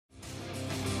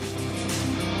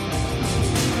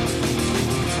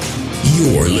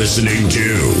You're listening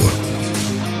to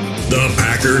the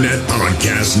Packernet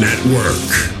Podcast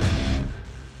Network.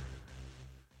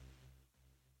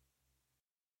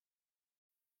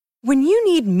 When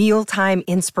you need mealtime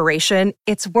inspiration,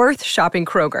 it's worth shopping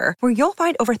Kroger, where you'll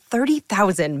find over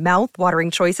 30,000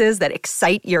 mouth-watering choices that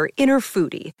excite your inner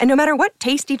foodie. And no matter what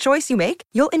tasty choice you make,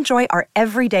 you'll enjoy our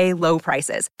everyday low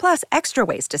prices, plus extra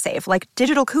ways to save, like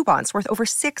digital coupons worth over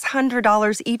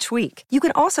 $600 each week. You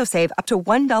can also save up to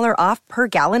 $1 off per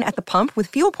gallon at the pump with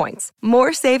fuel points.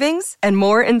 More savings and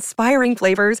more inspiring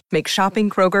flavors make shopping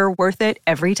Kroger worth it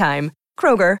every time.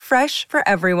 Kroger, fresh for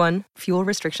everyone. Fuel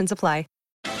restrictions apply.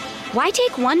 Why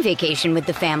take one vacation with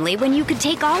the family when you could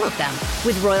take all of them?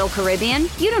 With Royal Caribbean,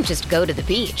 you don't just go to the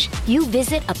beach. You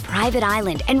visit a private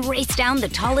island and race down the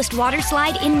tallest water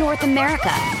slide in North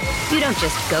America. You don't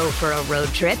just go for a road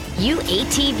trip. You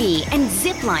ATV and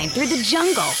zip line through the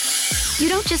jungle. You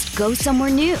don't just go somewhere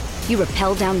new. You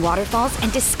rappel down waterfalls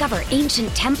and discover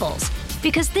ancient temples.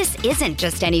 Because this isn't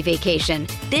just any vacation.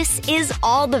 This is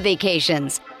all the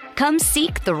vacations. Come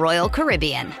seek the Royal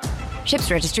Caribbean.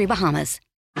 Ships Registry, Bahamas.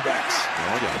 Backs.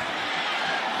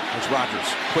 As Rodgers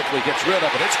quickly gets rid of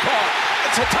it. It's caught.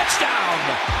 It's a touchdown.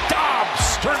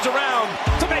 Dobbs turns around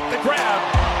to make the grab.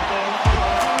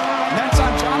 And that's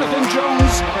on Jonathan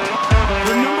Jones,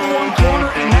 your number one corner,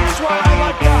 and that's why I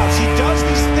like Dobbs. He does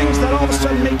these things that all of a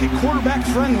sudden make it quarterback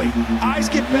friendly.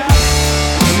 Eyes get back,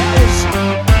 and that is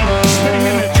a spitting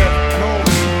image of Nolan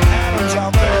Adams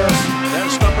out there.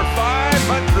 That's number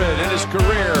 500 in his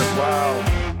career. Wow.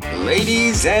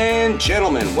 Ladies and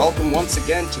gentlemen, welcome once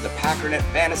again to the Packernet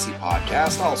Fantasy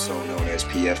Podcast, also known as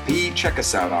PFP. Check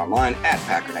us out online at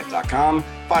packernet.com.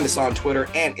 Find us on Twitter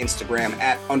and Instagram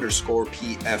at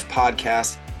 _PF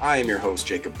Podcast. I am your host,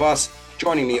 Jacob Buss.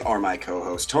 Joining me are my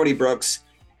co-hosts, Tony Brooks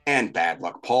and Bad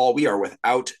Luck Paul. We are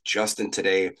without Justin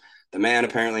today. The man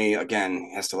apparently,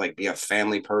 again, has to be a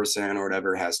family person or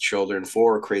whatever, has children,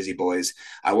 4 crazy boys.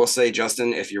 I will say,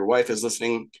 Justin, if your wife is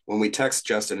listening, when we text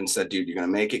Justin and said, dude, you're going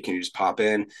to make it, can you just pop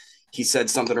in? He said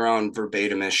something around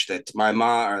verbatim-ish that my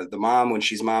mom, or the mom, when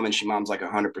she's mom and she mom's like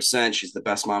 100%, she's the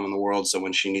best mom in the world. So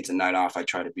when she needs a night off, I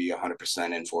try to be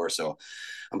 100% in for her. So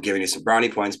I'm giving you some brownie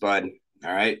points, bud.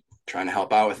 All right. Trying to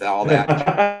help out with all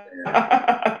that.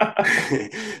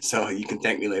 So you can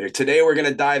thank me later. Today, we're going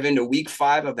to dive into week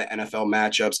 5 of the NFL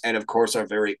matchups and, of course, our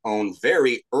very own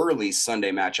very early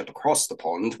Sunday matchup across the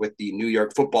pond with the New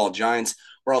York Football Giants.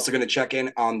 We're also going to check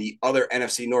in on the other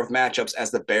NFC North matchups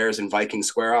as the Bears and Vikings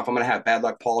square off. I'm going to have Bad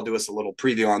Luck Paul do us a little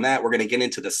preview on that. We're going to get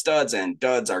into the studs and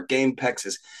duds, our game picks,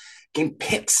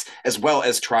 as well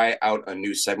as try out a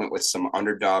new segment with some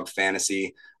underdog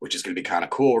fantasy, which is going to be kind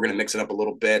of cool. We're going to mix it up a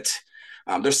little bit.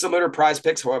 They're similar to Prize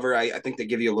Picks. However, I think they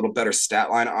give you a little better stat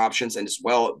line options, and as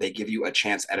well, they give you a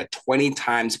chance at a 20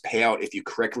 times payout if you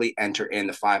correctly enter in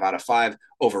the 5 out of 5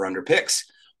 over-under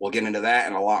picks. We'll get into that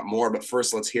and a lot more, but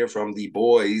first, let's hear from the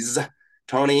boys.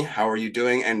 Tony, how are you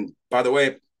doing? And by the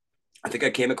way, I think I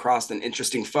came across an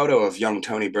interesting photo of young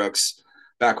Tony Brooks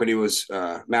back when he was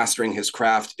mastering his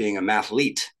craft being a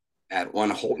mathlete at one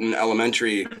Holton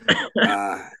Elementary.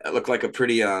 It looked like a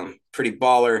pretty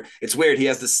baller. It's weird. He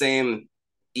has the same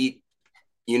eat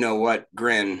you know what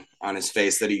grin on his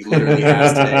face that he literally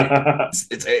has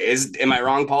today. Am I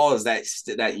wrong, Paul? Is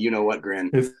that you know what grin?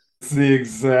 It's the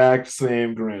exact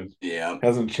same grin. Yeah.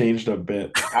 Hasn't changed a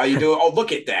bit. How you doing? Oh,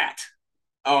 look at that.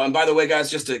 Oh, and by the way,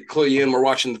 guys, just to clue you in, we're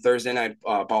watching the Thursday night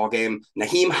ball game.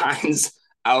 Nyheim Hines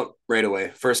out right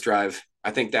away. First drive.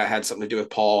 I think that had something to do with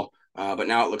Paul. But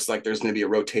now it looks like there's going to be a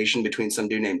rotation between some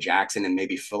dude named Jackson and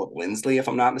maybe Philip Lindsay, if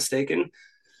I'm not mistaken.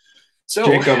 So,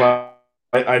 Jacob,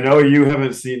 I know you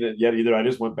haven't seen it yet either. I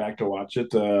just went back to watch it.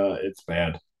 It's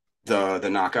bad. The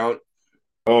knockout.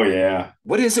 Oh yeah.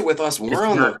 What is it with us when we're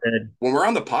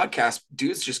on the podcast?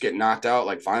 Dudes just get knocked out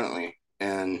violently,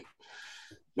 and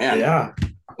man, yeah.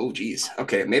 Oh geez.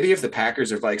 Okay, maybe if the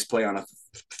Packers or Vikes play on a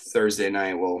Thursday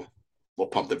night, we'll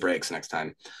pump the brakes next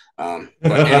time. But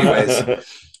anyways.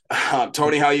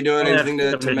 Tony, how you doing? Anything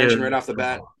to mention right off the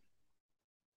bat?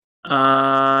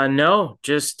 No,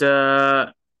 just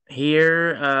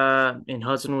here in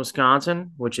Hudson,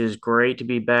 Wisconsin, which is great to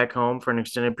be back home for an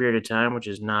extended period of time, which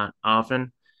is not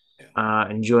often.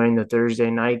 Enjoying the Thursday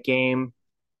night game.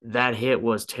 That hit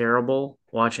was terrible.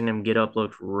 Watching him get up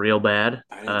looked real bad.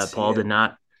 Paul did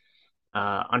not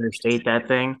understate that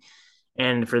thing.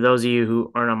 And for those of you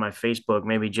who aren't on my Facebook,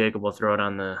 maybe Jacob will throw it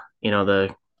on the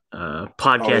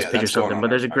podcast picture or something, but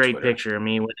there's a great picture of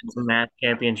me winning some match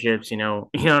championships, you know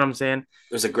what I'm saying?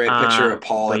 There's a great picture of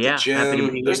Paul at the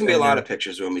gym. There's gonna be a lot of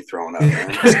pictures we'll be throwing up.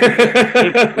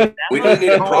 We don't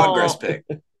need a progress pic.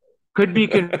 Could be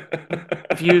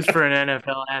confused for an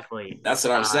NFL athlete. That's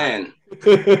what I'm saying.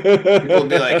 People will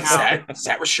be like, is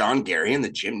that Rashawn Gary in the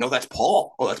gym? No, that's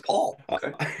Paul. Oh, that's Paul.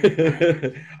 Okay.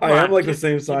 I am like the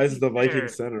same size as the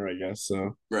Vikings center, I guess.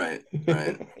 So right.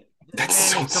 That's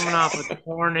so he's coming off with a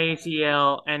torn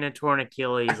ACL and a torn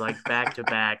Achilles, like back to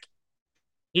back.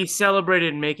 He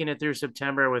celebrated making it through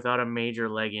September without a major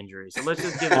leg injury. So let's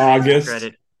just give him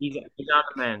credit. He's on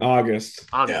the mend. August.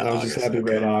 Yeah, I was just happy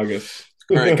about August.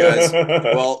 All right, guys.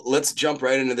 Well, let's jump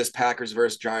right into this Packers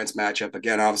versus Giants matchup.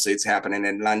 Again, obviously, it's happening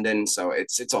in London, so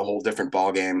it's a whole different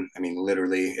ball game. I mean,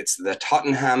 literally, it's the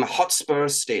Tottenham Hotspur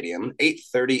Stadium,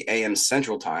 8:30 a.m.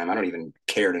 Central Time. I don't even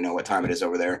care to know what time it is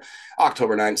over there.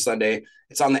 October 9th, Sunday.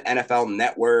 It's on the NFL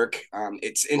Network.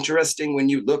 It's interesting when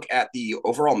you look at the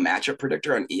overall matchup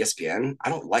predictor on ESPN. I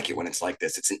don't like it when it's like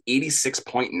this. It's an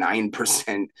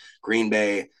 86.9% Green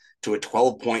Bay to a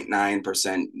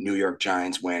 12.9% New York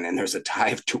Giants win, and there's a tie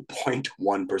of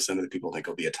 2.1% of the people think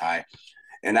it'll be a tie.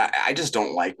 And I just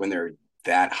don't like when they're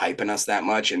that hyping us that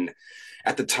much. And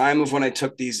at the time of when I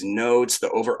took these notes, the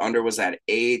over-under was at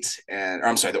 8, and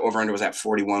the over-under was at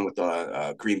 41 with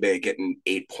the Green Bay getting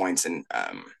 8 points. And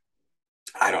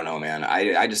I don't know, man.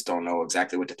 I just don't know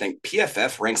exactly what to think.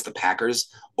 PFF ranks the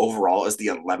Packers overall as the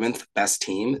 11th best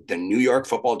team. The New York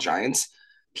Football Giants,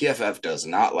 PFF does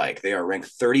not like. They are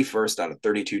ranked 31st out of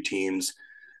 32 teams.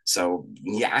 So,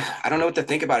 yeah, I don't know what to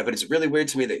think about it, but it's really weird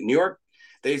to me that New York,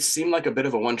 they seem like a bit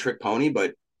of a one-trick pony,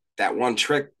 but that one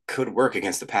trick could work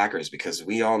against the Packers because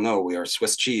we all know we are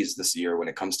Swiss cheese this year when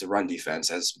it comes to run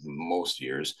defense, as most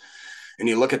years. And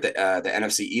you look at the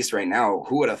NFC East right now,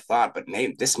 who would have thought, but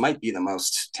this might be the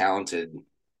most talented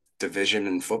division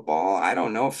in football. I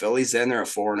don't know. Philly's in there at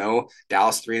 4-0,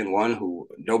 Dallas 3-1, who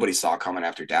nobody saw coming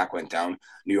after Dak went down.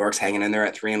 New York's hanging in there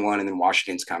at 3-1, and then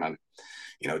Washington's kind of,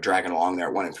 dragging along there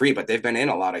at 1-3. But they've been in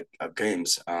a lot of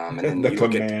games. And then the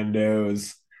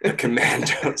Commandos. The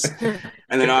Commandos.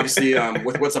 And then obviously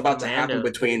with what's about to happen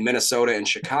between Minnesota and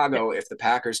Chicago, if the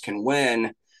Packers can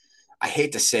win, I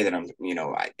hate to say that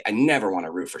I never want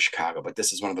to root for Chicago, but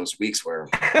this is one of those weeks where,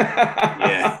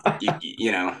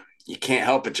 you can't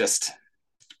help but just,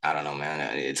 I don't know,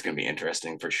 man. It's going to be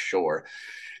interesting for sure.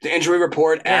 The injury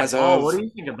report what do you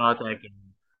think about that game?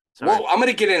 Sorry. Well, I'm going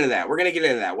to get into that. We're going to get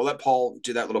into that. We'll let Paul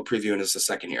do that little preview in just a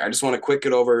second here. I just want to quick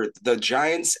it over. The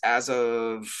Giants as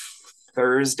of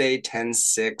Thursday,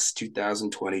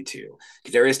 10/6/2022.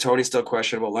 Kadarius Toney still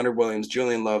questionable. Leonard Williams,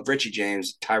 Julian Love, Richie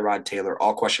James, Tyrod Taylor,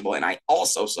 all questionable. And I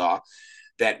also saw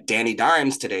that Danny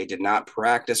Dimes today did not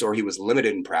practice, or he was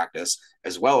limited in practice,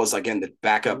 as well as, again, the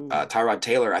backup Tyrod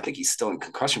Taylor. I think he's still in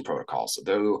concussion protocol. So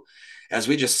though, as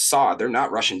we just saw, they're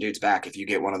not rushing dudes back if you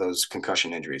get one of those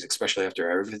concussion injuries, especially after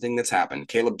everything that's happened.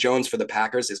 Caleb Jones for the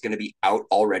Packers is going to be out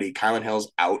already. Kylan Hill's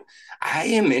out. I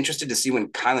am interested to see when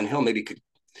Kylan Hill maybe could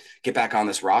get back on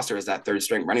this roster as that third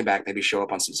string running back, maybe show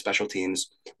up on some special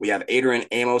teams. We have Adrian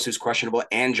Amos, who's questionable,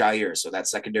 and Jair. So that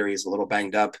secondary is a little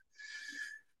banged up.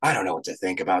 I don't know what to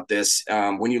think about this.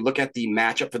 When you look at the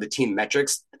matchup for the team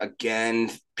metrics,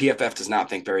 again, PFF does not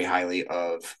think very highly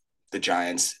of the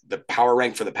Giants. The power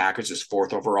rank for the Packers is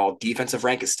 4th overall. Defensive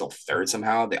rank is still 3rd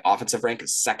somehow. The offensive rank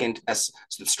is 2nd. So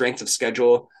the strength of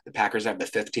schedule, the Packers have the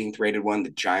 15th rated one.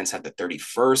 The Giants have the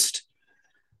 31st.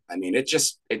 I mean, it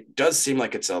does seem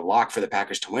like it's a lock for the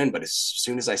Packers to win, but as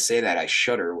soon as I say that, I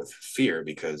shudder with fear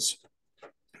because,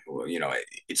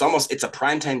 it's a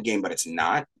primetime game, but it's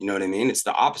not. You know what I mean? It's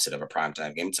the opposite of a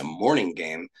primetime game. It's a morning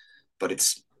game, but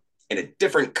it's in a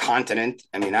different continent.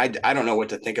 I mean, I don't know what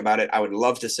to think about it. I would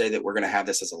love to say that we're going to have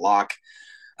this as a lock.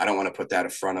 I don't want to put that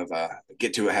in front of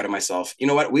get too ahead of myself. You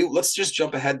know what? Let's just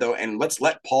jump ahead though, and let's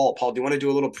let Paul. Paul, do you want to do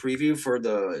a little preview for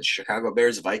the Chicago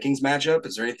Bears Vikings matchup?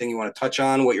 Is there anything you want to touch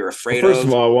on? What you're afraid of? First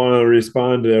of all, I want to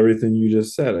respond to everything you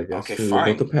just said. I guess. Okay,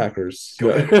 fine. About the Packers. Go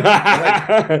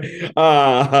ahead.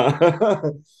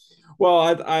 Well,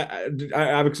 I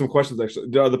have some questions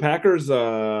actually. Are the Packers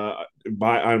on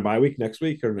bye week next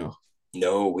week or no?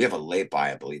 No, we have a late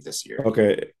bye, I believe, this year.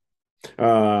 Okay.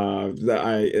 Last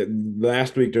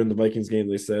week during the Vikings game,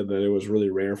 they said that it was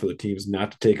really rare for the teams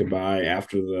not to take a bye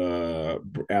after the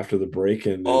break.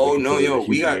 And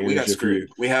we got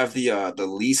screwed. We have the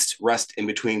least rest in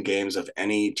between games of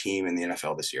any team in the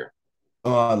NFL this year.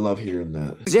 Oh, I love hearing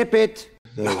that. Zip it.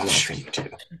 I'm sure you do.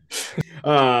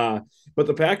 But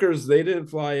the Packers, they didn't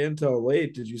fly in till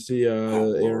late. Did you see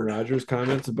Aaron Rodgers'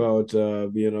 comments about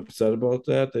being upset about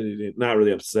that? That he didn't, not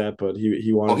really upset, but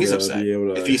he wanted he's to upset. be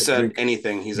able to. If he said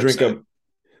anything, he's upset.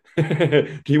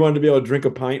 Do you want to be able to drink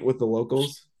a pint with the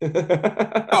locals?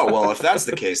 Oh, well, if that's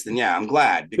the case, then yeah, I'm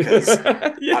glad, because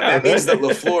that means that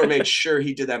LaFleur made sure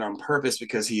he did that on purpose,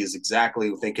 because he is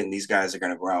exactly thinking these guys are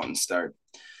going to go out and start,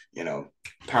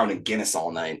 pounding Guinness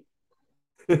all night.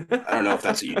 I don't know if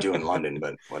that's what you do in London,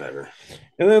 but whatever.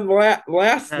 And then last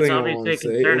That's thing I obviously want a to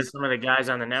say concern is of some of the guys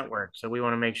on the network, so we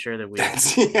want to make sure that we.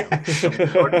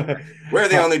 We're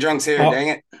the only drunks here. Dang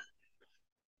it!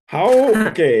 How are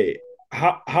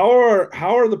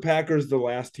the Packers the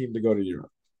last team to go to Europe?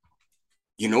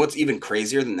 You know what's even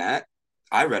crazier than that?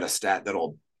 I read a stat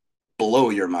that'll blow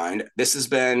your mind. This has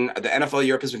been the NFL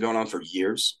Europe has been going on for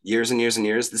years and years and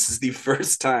years. This is the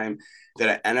first time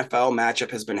that an NFL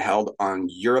matchup has been held on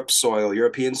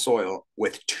European soil,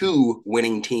 with 2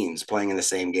 winning teams playing in the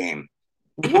same game.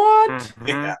 What?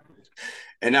 Yeah.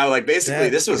 And now, like, basically,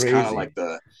 this was kind of like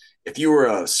if you were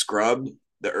a scrub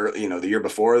the year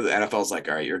before, the NFL's like,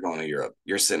 all right, you're going to Europe.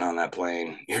 You're sitting on that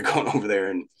plane. You're going over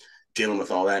there and dealing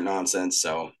with all that nonsense.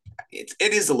 So it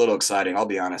is a little exciting. I'll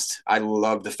be honest. I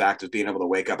love the fact of being able to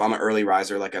wake up. I'm an early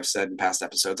riser, like I've said in past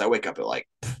episodes. I wake up at like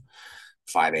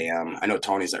 5 a.m. I know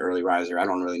Tony's an early riser. I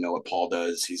don't really know what Paul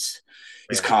does. He's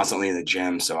constantly in the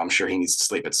gym, so I'm sure he needs to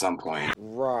sleep at some point.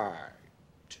 Right.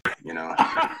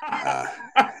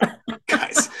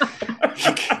 Guys,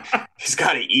 he's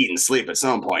got to eat and sleep at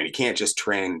some point. He can't just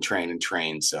train.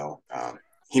 So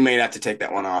he may have to take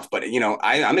that one off. But,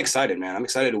 I'm excited, man. I'm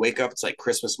excited to wake up. It's like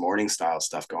Christmas morning style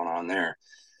stuff going on there.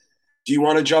 Do you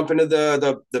want to jump into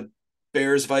the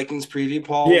Bears Vikings preview,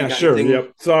 Paul? Yeah, sure. Anything?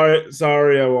 Yep.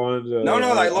 Sorry. I wanted to. No,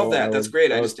 I love that. That's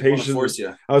great. I just didn't want to force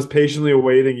you. I was patiently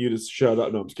awaiting you to shut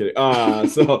up. No, I'm just kidding.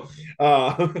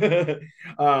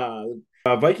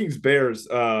 Vikings Bears.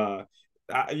 I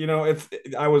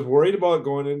was worried about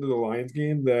going into the Lions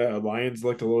game. The Lions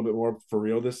looked a little bit more for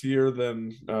real this year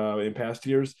than in past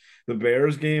years. The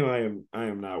Bears game, I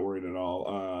am not worried at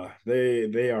all.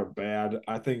 They are bad.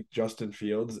 I think Justin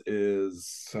Fields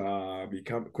is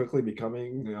quickly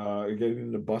becoming getting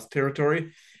into bust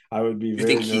territory. I would be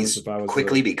very nervous if I was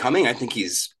quickly becoming. I think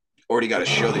he's already got to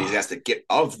show that he has to get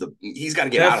he's got to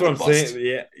get out of the bust. That's what I'm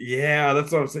saying. Yeah,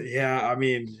 that's what I'm saying. Yeah, I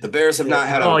mean, the Bears have not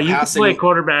had you can play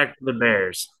quarterback for the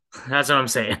Bears. That's what I'm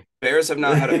saying. Bears have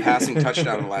not had a passing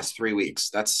touchdown in the last 3 weeks.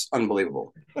 That's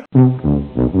unbelievable.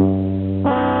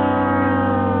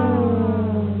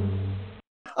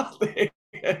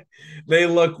 They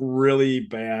look really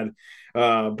bad,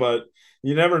 but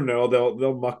you never know.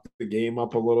 They'll muck the game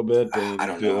up a little bit. And I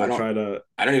don't know.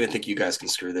 I don't even think you guys can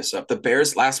screw this up. The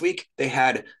Bears last week,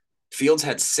 Fields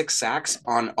had 6 sacks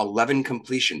on 11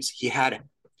 completions. He had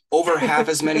over half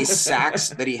as many sacks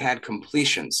that he had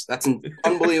completions. That's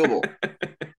unbelievable.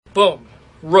 Boom.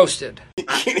 Roasted. You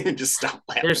can't even just stop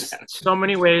laughing. There's so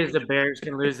many ways the Bears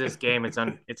can lose this game. It's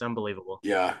unbelievable.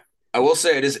 Yeah. I will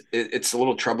say it's a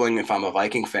little troubling if I'm a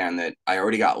Viking fan that I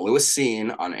already got Lewis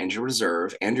Cine on injured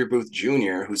reserve, Andrew Booth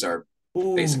Jr., who's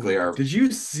basically our. Did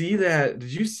you see that?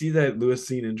 Did you see that Lewis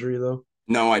Cine injury though?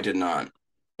 No, I did not.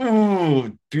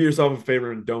 Do yourself a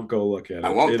favor and don't go look at it. I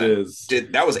won't.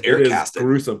 That was air casted.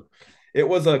 Gruesome. It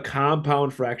was a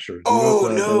compound fracture.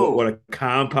 No! What a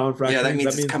compound fracture? Yeah, that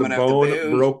means the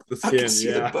bone broke the skin. I can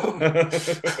see the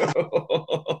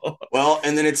bone. Well,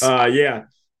 and then it's yeah.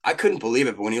 I couldn't believe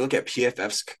it, but when you look at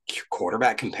PFF's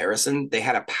quarterback comparison, they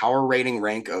had a power rating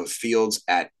rank of Fields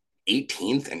at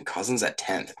 18th and Cousins at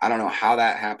 10th. I don't know how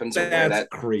that happens. That's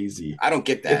crazy. I don't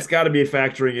get that. It's got to be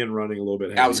factoring in running a little bit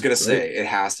heavy, I was going to say it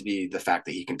has to be the fact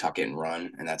that he can tuck it and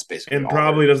run, and that's basically and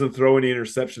probably doesn't throw any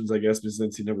interceptions, I guess,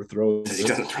 since he never throws. Because he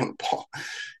doesn't throw the ball.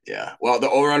 Yeah. Well, the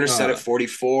over-under set at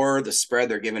 44. The spread,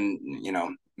 they're giving,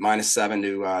 -7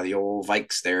 to the old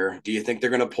Vikes there. Do you think they're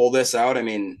going to pull this out? I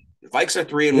mean, the Vikes are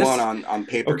 3-1 on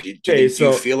paper. Okay, do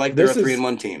you feel like they're a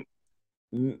 3-1 team?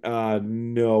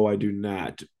 No, I do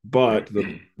not. But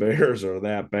the Bears are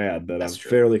that bad that I'm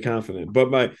fairly confident.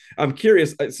 But I'm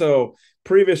curious. So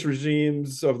previous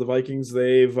regimes of the Vikings,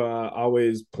 they've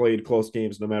always played close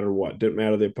games no matter what. Didn't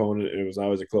matter the opponent. It was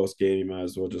always a close game. You might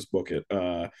as well just book it.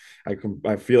 I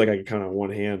feel like I can count on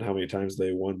one hand how many times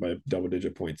they won by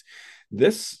double-digit points.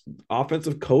 This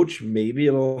offensive coach, maybe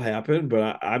it'll happen,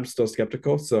 but I'm still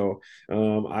skeptical. So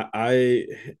I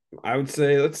would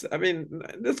say let's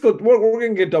go. We're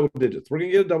gonna get double digits. We're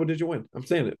gonna get a double-digit win. I'm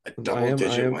saying it. I am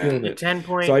feeling it. 10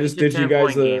 point. So I just did you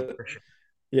guys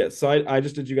yeah. So I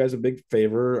just did you guys a big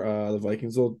favor. The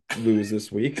Vikings will lose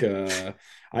this week. I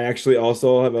actually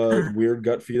also have a weird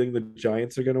gut feeling the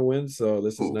Giants are gonna win. So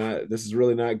this is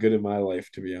really not good in my life,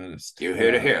 to be honest. You're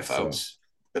here to hear, folks. So.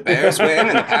 The Bears win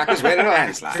and the Packers win in a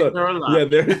landslide. So,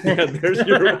 there's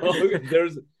your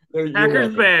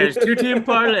Packers Bears 2-team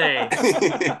parlay.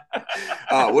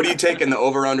 What do you take in the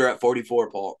over/under at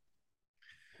 44, Paul?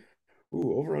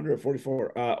 Ooh, over under at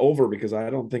 44. Over, because I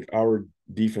don't think our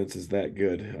defense is that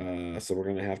good. So we're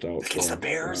gonna have to outscore against the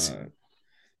Bears.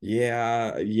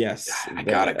 Yes. I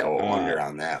gotta go under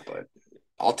on that, but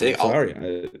I'll take.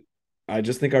 I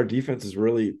just think our defense is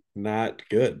really not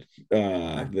good.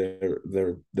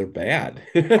 They're bad.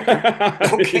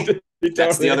 Okay.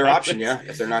 That's the other option, yeah.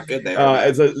 If they're not good, they are.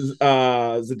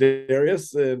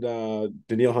 Za'Darius and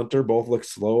Danielle Hunter both look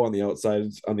slow on the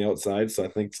outside. So I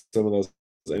think some of those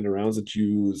end arounds that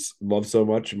you love so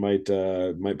much might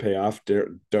pay off.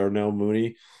 Darnell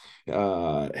Mooney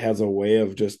has a way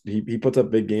of just he puts up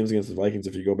big games against the Vikings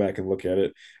if you go back and look at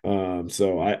it.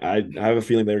 So I have a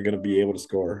feeling they're going to be able to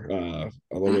score a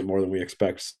little bit more than we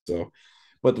expect. So,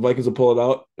 but the Vikings will pull it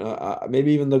out.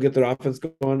 Maybe even they'll get their offense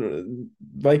going.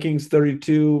 Vikings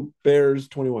 32, Bears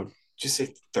 21. Just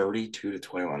say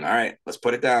 32-21. All right, let's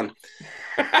put it down.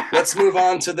 Let's move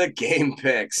on to the game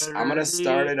picks. I'm going to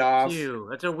start it off.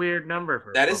 That's a weird number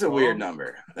for that. Is a weird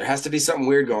number. There has to be something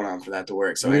weird going on for that to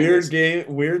work. So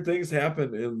weird things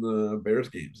happen in the Bears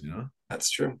games, you know? That's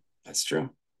true.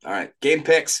 All right, game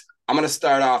picks. I'm going to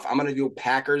start off. I'm going to do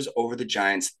Packers over the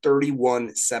Giants,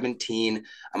 31-17.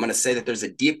 I'm going to say that there's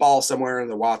a deep ball somewhere in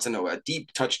the Watson, or a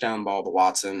deep touchdown ball to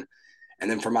Watson. And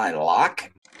then for my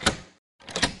lock,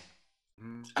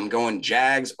 I'm going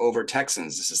Jags over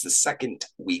Texans. This is the second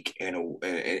week.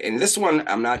 And this one,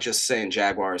 I'm not just saying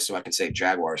Jaguars so I can say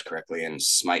Jaguars correctly and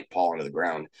smite Paul into the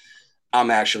ground. I'm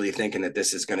actually thinking that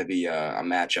this is going to be a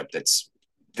matchup that's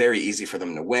very easy for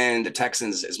them to win. The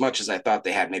Texans, as much as I thought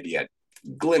they had maybe a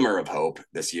glimmer of hope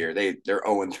this year, they're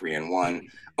 0-3-1,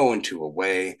 0-2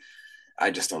 away. I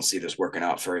just don't see this working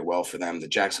out very well for them. The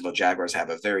Jacksonville Jaguars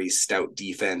have a very stout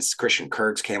defense. Christian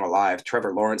Kirk's came alive.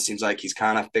 Trevor Lawrence seems like he's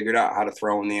kind of figured out how to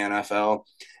throw in the NFL.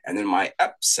 And then my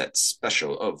upset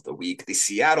special of the week, the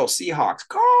Seattle Seahawks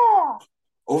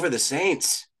over the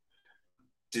Saints.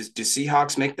 Do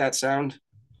Seahawks make that sound?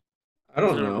 I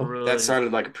don't know. Really that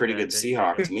sounded like a pretty good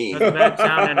Seahawk to me. That's a bad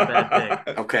sound and a bad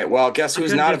pick. Okay, well, guess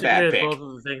who's not a bad pick?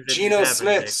 Geno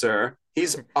Smith, sir.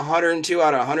 He's 102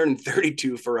 out of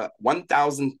 132 for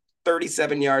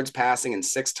 1,037 yards passing and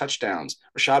 6 touchdowns.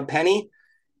 Rashad Penny,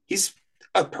 he's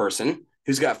a person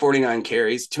who's got 49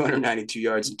 carries, 292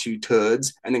 yards, and 2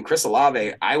 tuds. And then Chris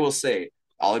Olave, I will say,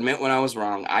 I'll admit when I was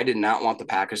wrong. I did not want the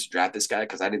Packers to draft this guy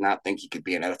because I did not think he could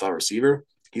be an NFL receiver.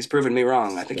 He's proven me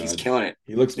wrong. I think he's killing it.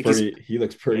 He looks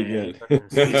pretty good.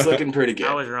 He's looking pretty good.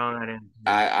 I was wrong. I didn't.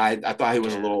 I thought he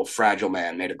was a little fragile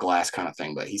man, made of glass kind of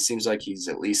thing, but he seems like he's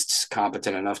at least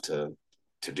competent enough to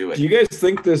do it. Do you guys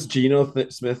think this Geno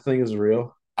Smith thing is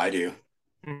real? I do.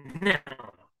 No.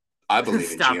 I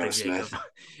believe in Geno Smith.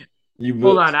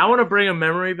 Hold on. I want to bring a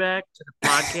memory back to the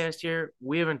podcast here.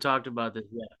 We haven't talked about this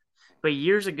yet. But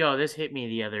years ago, this hit me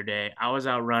the other day. I was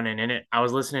out running and I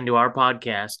was listening to our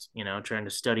podcast, trying to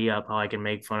study up how I can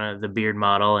make fun of the beard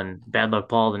model and Bad Luck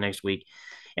Paul the next week.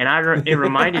 And it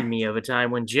reminded me of a time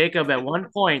when Jacob, at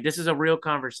one point, this is a real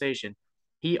conversation,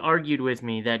 he argued with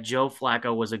me that Joe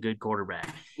Flacco was a good quarterback.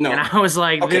 No. And I was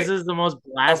like, This is the most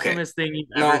blasphemous thing you've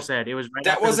ever said. It was right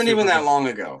that wasn't even that long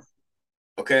ago.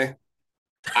 Okay.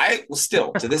 I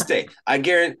still, to this day, I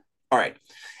guarantee. All right.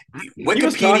 Wikipedia, he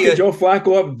was talking Joe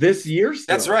Flacco up this year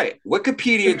still. That's right.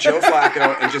 Wikipedia Joe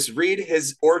Flacco and just read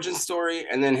his origin story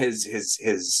and then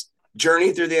his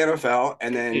journey through the NFL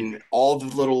and then all the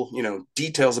little,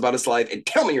 details about his life and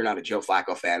tell me you're not a Joe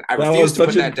Flacco fan. I refuse to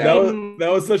put that down.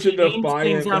 That was such a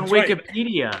defiant. On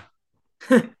Wikipedia.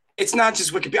 It's not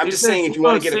just Wikipedia. I'm just saying if you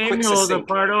want to get a quick succinct. The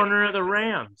part owner of the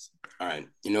Rams. All right.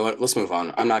 You know what? Let's move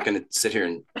on. I'm not going to sit here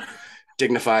and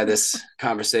dignify this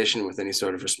conversation with any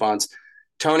sort of response.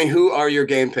 Tony, who are your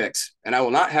game picks? And I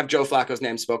will not have Joe Flacco's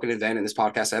name spoken in vain in this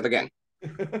podcast ever again.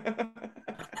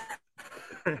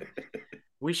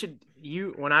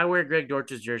 When I wear Greg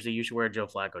Dortch's jersey, you should wear a Joe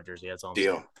Flacco jersey. That's all.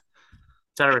 Deal.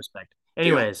 It's out of respect.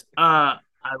 Anyways, I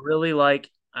really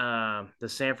like the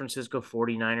San Francisco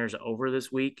 49ers over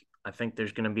this week. I think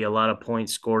there's going to be a lot of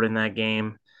points scored in that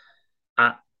game.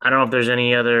 I don't know if there's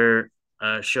any other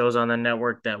shows on the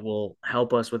network that will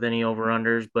help us with any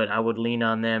over-unders, but I would lean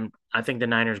on them. I think the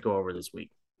Niners go over this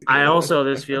week.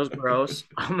 This feels gross.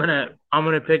 I'm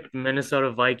gonna pick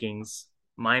Minnesota Vikings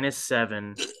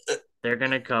 -7. They're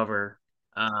gonna cover.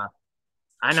 I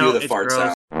know it's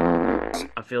gross.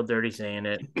 I feel dirty saying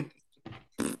it.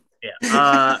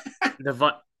 Yeah.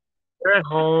 They're at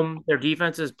home. Their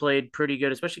defense has played pretty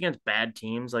good, especially against bad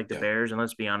teams like the Bears. And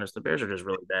let's be honest, the Bears are just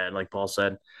really bad, like Paul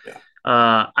said. Yeah.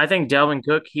 I think Dalvin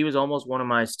Cook, he was almost one of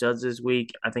my studs this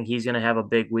week. I think he's going to have a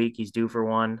big week. He's due for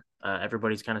one.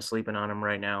 Everybody's kind of sleeping on him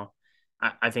right now.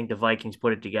 I think the Vikings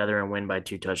put it together and win by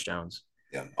 2 touchdowns.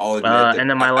 Yeah, I'll admit. And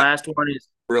then my last one is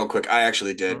real quick. I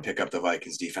actually did pick up the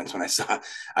Vikings defense when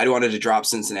I wanted to drop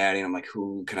Cincinnati, and I'm like,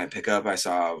 who can I pick up? I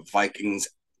saw Vikings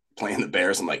playing the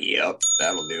Bears. I'm like, yep,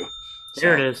 that'll do.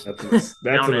 There it is.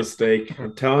 That's a mistake.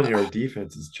 I'm telling you, our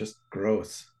defense is just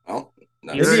gross. Well,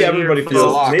 maybe everybody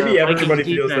feels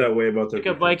that way about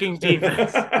their Vikings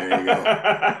defense. There you go.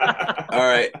 All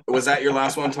right. Was that your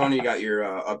last one, Tony? You got your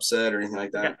upset or anything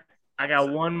like that? I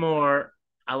got one more.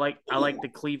 I like the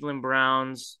Cleveland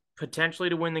Browns potentially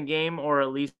to win the game, or at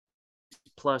least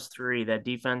 +3. That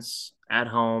defense at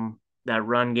home, that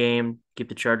run game, get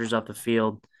the Chargers off the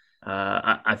field.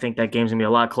 I think that game's gonna be a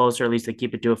lot closer. At least they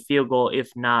keep it to a field goal.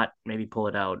 If not, maybe pull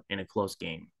it out in a close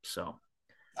game. So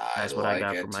that's what I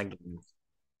got for my game.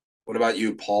 What about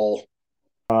you, Paul?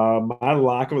 My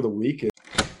lock of the week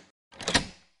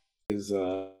is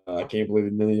I can't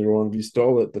believe neither one of you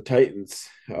stole it. The Titans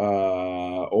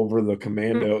over the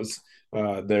Commandos.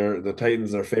 The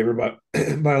Titans are favored by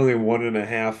only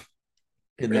 1.5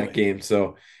 in that game.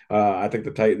 So I think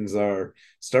the Titans are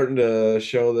starting to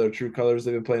show their true colors.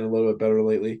 They've been playing a little bit better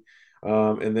lately.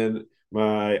 And then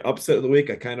my upset of the week,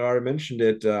 I kind of already mentioned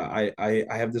it. I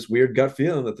have this weird gut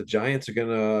feeling that the Giants are going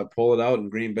to pull it out in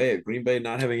Green Bay. Green Bay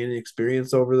not having any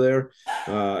experience over there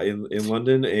in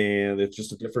London, and it's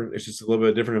just a little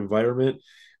bit different environment.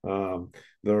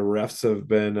 The refs have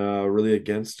been really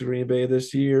against Green Bay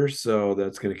this year, so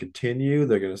that's going to continue.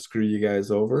 They're going to screw you guys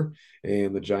over,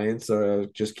 and the Giants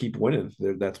just keep winning.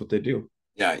 That's what they do.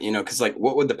 Yeah, because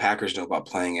what would the Packers know about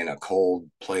playing in a cold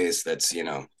place that's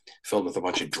filled with a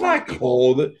bunch of drunk people?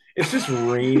 Cold. It's just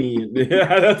rainy.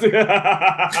 Yeah,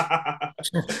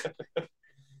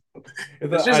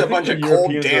 There's just a bunch of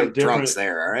cold, damn drunks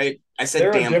there. All right, I said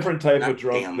they're damn, a different type of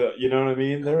drunk. You know what I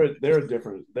mean? They're a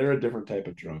different type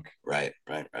of drunk. Right.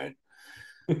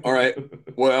 All right.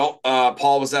 Well,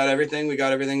 Paul, was that everything? We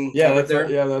got everything. Yeah, there.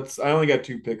 I only got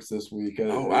 2 picks this week.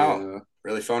 Oh wow.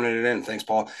 Really phoning it in. Thanks,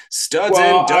 Paul. Studs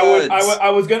and duds.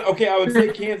 I would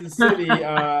say Kansas City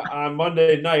on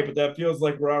Monday night, but that feels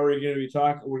like we're already going to be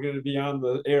talking. We're going to be on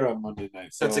the air on Monday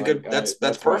night. So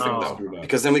that's perfect though,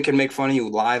 because then we can make fun of you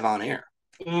live on air.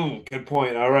 Good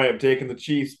point. All right, I'm taking the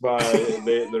Chiefs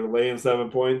they're laying 7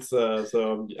 points.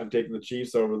 So I'm taking the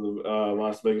Chiefs over the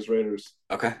Las Vegas Raiders.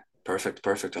 Okay, perfect.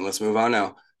 And let's move on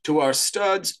now to our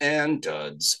studs and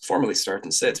duds, formerly starts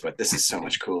and sits, but this is so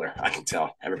much cooler. I can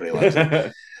tell everybody loves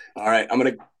it. All right, I'm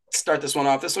going to start this one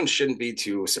off. This one shouldn't be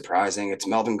too surprising. It's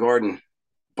Melvin Gordon,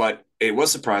 but it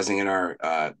was surprising in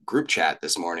our group chat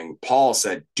this morning. Paul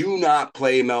said, do not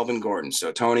play Melvin Gordon.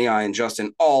 So Tony, I, and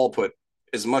Justin all put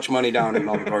as much money down in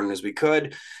Melvin Gordon as we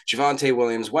could. Javonte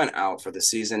Williams went out for the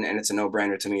season, and it's a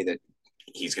no-brainer to me that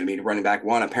he's going to be running back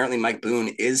 1. Apparently, Mike Boone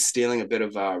is stealing a bit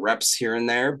of reps here and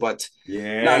there, but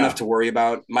not enough to worry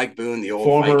about. Mike Boone, the old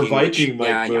former Viking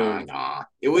Mike Boone.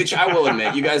 Which I will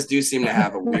admit, you guys do seem to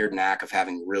have a weird knack of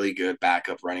having really good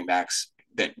backup running backs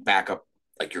that back up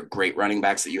like your great running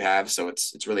backs that you have. So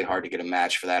it's really hard to get a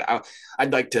match for that. I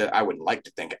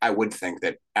would think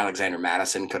that Alexander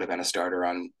Mattison could have been a starter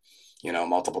on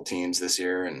multiple teams this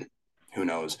year, and who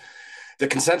knows. The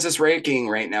consensus ranking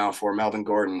right now for Melvin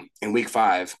Gordon in week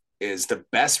 5 is the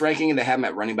best ranking they have him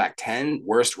at running back 10,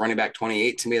 worst running back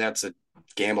 28. To me, that's a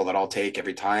gamble that I'll take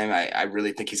every time. I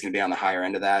really think he's going to be on the higher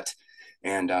end of that.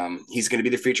 And he's going to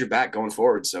be the featured back going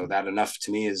forward. So that enough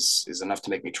to me is enough to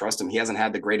make me trust him. He hasn't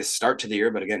had the greatest start to the year,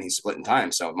 but again, he's splitting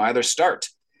time. So my other start,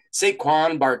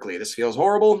 Saquon Barkley. This feels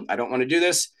horrible. I don't want to do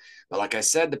this. But like I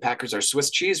said, the Packers are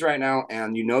Swiss cheese right now,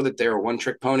 and you know that they're a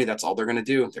one-trick pony. That's all they're going to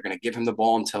do. They're going to give him the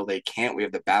ball until they can't. We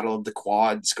have the battle of the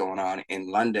quads going on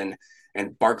in London,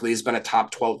 and Barkley has been a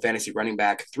top 12 fantasy running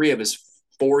back 3 of his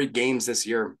 4 games this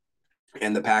year,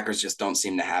 and the Packers just don't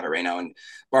seem to have it right now. And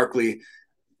Barkley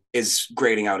is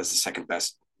grading out as the second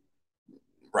best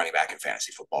running back in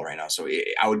fantasy football right now. So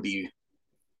I would be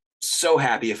so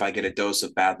happy if I get a dose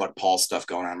of bad luck Paul stuff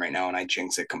going on right now and I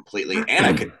jinx it completely. And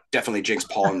I could definitely jinx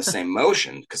Paul in the same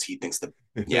motion because he thinks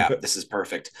this is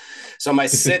perfect. So my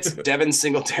sits, Devin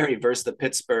Singletary versus the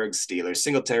Pittsburgh Steelers.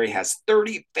 Singletary has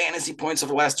 30 fantasy points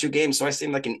over the last 2 games, so I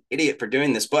seem like an idiot for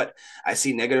doing this, but I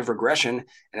see negative regression,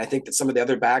 and I think that some of the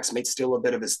other backs may steal a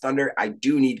bit of his thunder. I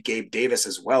do need Gabe Davis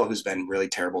as well, who's been really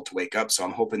terrible to wake up, so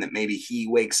I'm hoping that maybe he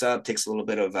wakes up, takes a little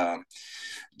bit of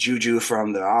juju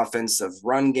from the offensive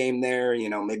run game there.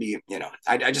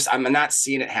 I'm not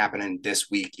seeing it happening this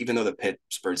week, even though the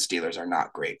Pittsburgh Steelers are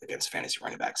not great against fantasy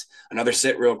running backs. Another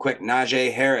sit real quick,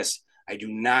 Najee Harris. I do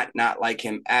not like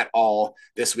him at all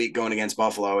this week going against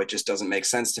Buffalo. It just doesn't make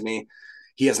sense to me.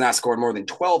 He has not scored more than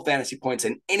 12 fantasy points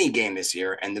in any game this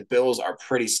year, and the Bills are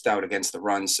pretty stout against the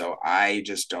run, so I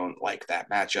just don't like that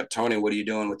matchup. Tony, what are you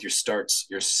doing with your starts,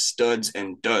 your studs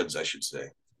and duds, I should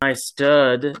say? My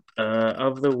stud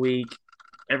of the week,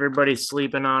 everybody's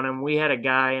sleeping on him. We had a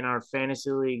guy in our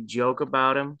fantasy league joke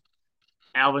about him,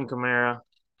 Alvin Kamara.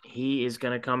 He is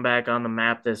going to come back on the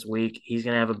map this week. He's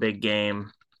going to have a big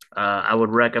game. I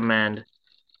would recommend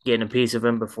getting a piece of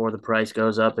him before the price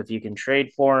goes up if you can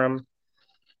trade for him.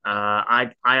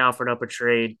 I offered up a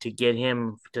trade to get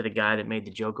him to the guy that made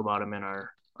the joke about him in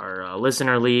our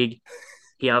listener league.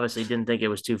 He obviously didn't think it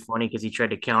was too funny because he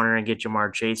tried to counter and get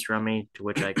Jamar Chase from me, to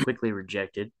which I quickly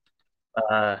rejected.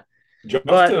 Justin,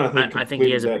 I think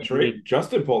he has that trade.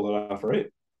 Justin pulled it off, right?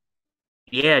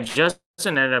 Yeah, Justin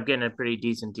ended up getting a pretty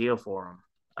decent deal for him.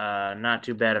 Not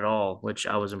too bad at all, which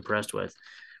I was impressed with.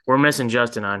 We're missing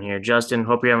Justin on here. Justin,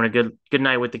 hope you're having a good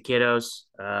night with the kiddos.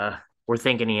 We're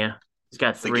thinking of you. He's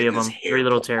got three of them, three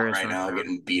little terrorists right now,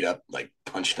 getting beat up, like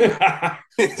punched. Flying.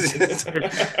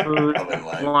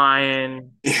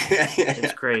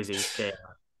 It's crazy. Okay.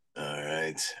 All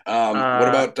right. What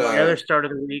about my other start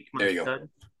of the week? There you go.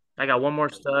 I got one more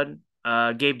stud.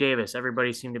 Gabe Davis.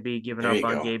 Everybody seemed to be giving up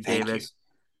on Gabe Davis.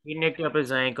 He nicked up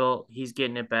his ankle. He's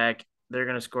getting it back. They're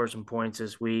going to score some points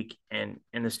this week, and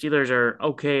the Steelers are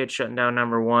okay at shutting down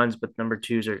number ones, but number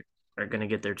twos are going to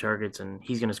get their targets, and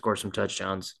he's going to score some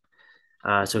touchdowns.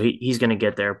 So he's going to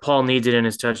get there. Paul needs it in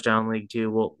his touchdown league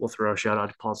too. We'll throw a shout out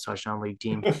to Paul's touchdown league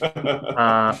team.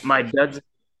 My duds.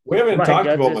 We haven't talked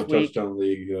about my touchdown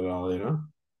league at all, you know.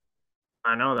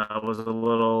 I know that was a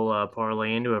little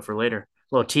parlay into it for later.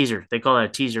 A little teaser. They call that a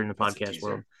teaser in the podcast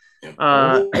world. Yeah.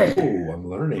 I'm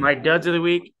learning. My duds of the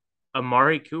week: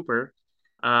 Amari Cooper.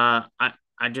 I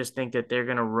just think that they're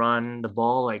going to run the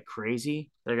ball like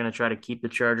crazy. They're going to try to keep the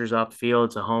Chargers off the field.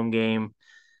 It's a home game.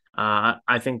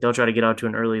 I think they'll try to get out to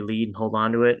an early lead and hold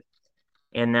on to it.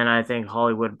 And then I think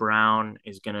Hollywood Brown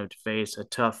is going to face a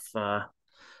tough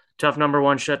number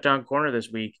one shutdown corner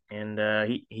this week. And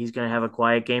he's going to have a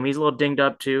quiet game. He's a little dinged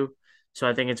up too. So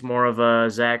I think it's more of a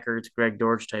Zach Ertz, Greg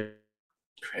Dortch type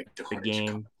of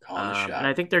game. And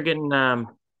I think they're getting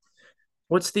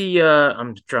what's the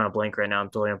I'm trying to blank right now. I'm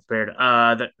totally unprepared.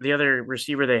 The other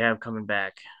receiver they have coming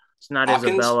back. It's not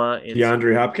Hopkins? Isabella. It's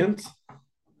DeAndre Hopkins?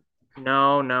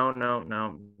 No.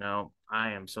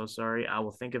 I am so sorry. I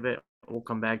will think of it. We'll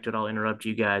come back to it. I'll interrupt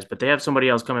you guys. But they have somebody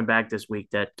else coming back this week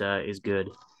that is good.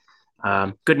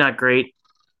 Good, not great.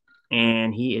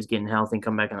 And he is getting healthy and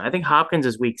come back. I think Hopkins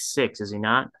is week 6, is he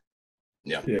not?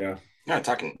 Yeah. Yeah. Not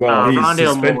talking. Well, he's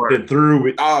Rondale suspended Moore.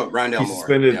 through. Rondale he's Moore.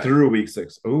 suspended through week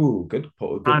 6. Ooh, good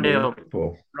pull.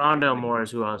 Rondale Moore is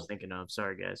who I was thinking of.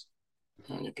 Sorry, guys.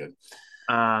 You're good.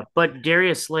 But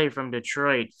Darius Slay from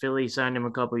Detroit, Philly signed him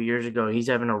a couple of years ago. He's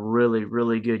having a really,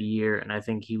 really good year, and I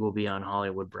think he will be on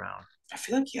Hollywood Brown. I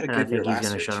feel like he had a good year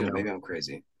last year too. Maybe I'm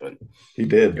crazy, but he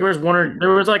did. There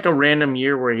was like a random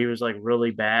year where he was like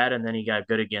really bad, and then he got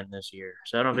good again this year.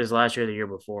 So I don't know if it's last year or the year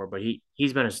before, but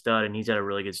he's been a stud, and he's had a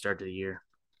really good start to the year.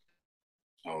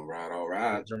 All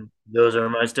right. Those are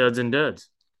my studs and duds.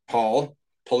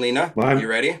 Paulina, you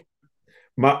ready?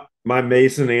 My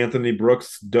Mason Anthony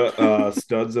Brooks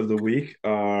studs of the week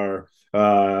are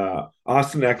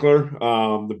Austin Eckler.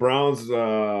 The Browns'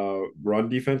 run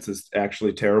defense is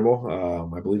actually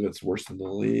terrible. I believe it's worse than the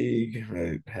league.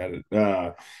 I had it,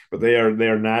 but they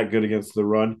are not good against the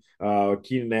run.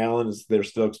 Keenan Allen they're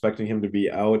still expecting him to be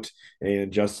out,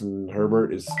 and Justin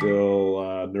Herbert is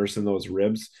still nursing those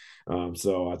ribs.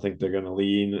 So I think they're going to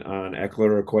lean on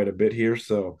Eckler quite a bit here.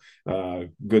 So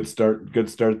good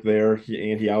start there.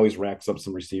 He always racks up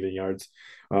some receiving yards.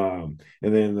 And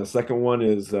then the second one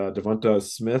is Devonta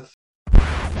Smith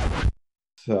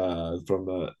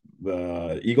from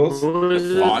the Eagles.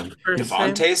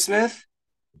 Devontae Smith?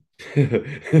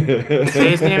 Say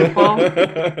his name, Paul?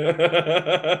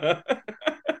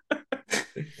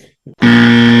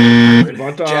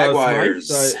 Jaguars.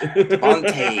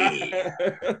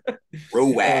 Devontae.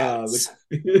 Roads.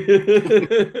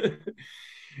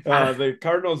 The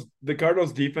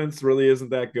Cardinals defense really isn't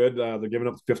that good. They're giving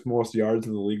up the 5th most yards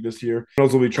in the league this year.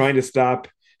 Cardinals will be trying to stop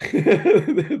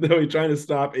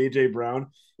AJ Brown,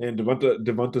 and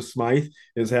Devonta Smythe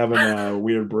is having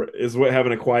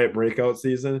having a quiet breakout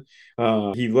season.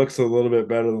 He looks a little bit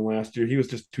better than last year. He was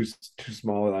just too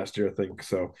small last year, I think.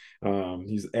 So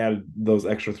he's added those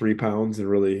extra 3 pounds and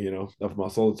really, of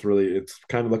muscle. It's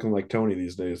kind of looking like Tony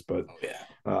these days, but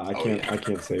I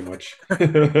can't say much.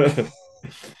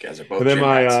 Guys are both. And then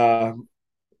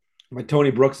my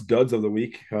Tony Brooks duds of the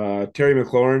week. Terry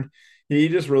McLaurin, He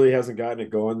just really hasn't gotten it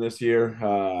going this year,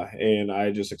 and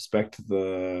I just expect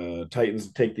the Titans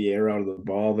to take the air out of the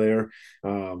ball there.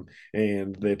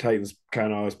 And the Titans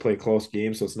kind of always play close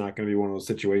games, so it's not going to be one of those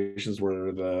situations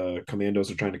where the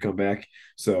Commandos are trying to come back.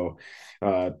 So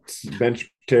bench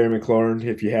Terry McLaurin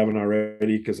if you haven't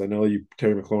already, because I know you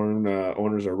Terry McLaurin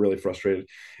owners are really frustrated.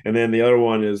 And then the other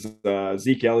one is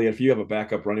Zeke Elliott. If you have a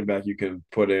backup running back you can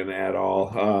put in at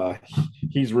all,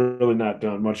 he's really not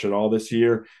done much at all this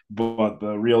year. But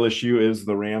the real issue is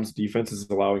the Rams defense is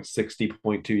allowing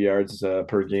 60.2 yards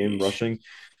per game rushing.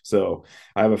 So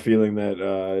I have a feeling that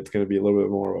it's going to be a little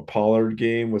bit more of a Pollard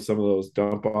game with some of those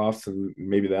dump offs, and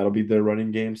maybe that'll be their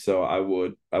running game. So I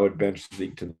would bench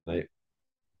Zeke tonight.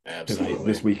 Absolutely. Tonight,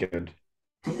 this weekend.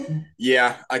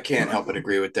 Yeah, I can't help but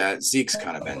agree with that. Zeke's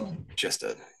kind of been just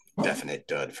a definite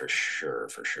dud for sure.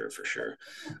 All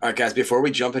right, guys, before we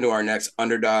jump into our next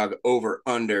underdog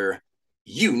over-under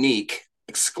unique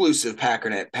exclusive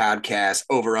Packernet podcast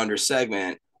over-under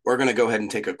segment, we're going to go ahead and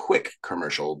take a quick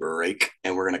commercial break,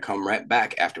 and we're going to come right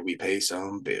back after we pay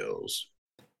some bills.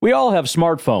 We all have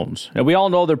smartphones, and we all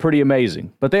know they're pretty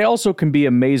amazing, but they also can be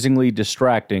amazingly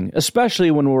distracting, especially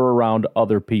when we're around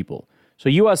other people. So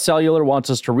US Cellular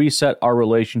wants us to reset our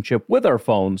relationship with our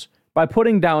phones by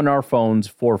putting down our phones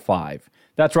for $5.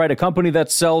 That's right, a company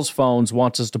that sells phones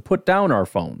wants us to put down our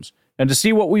phones. And to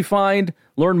see what we find,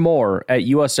 learn more at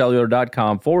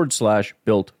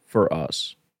uscellular.com/built for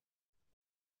us.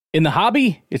 In the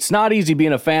hobby, it's not easy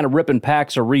being a fan of ripping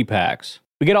packs or repacks.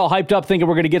 We get all hyped up thinking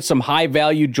we're going to get some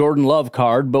high-value Jordan Love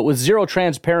card, but with zero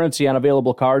transparency on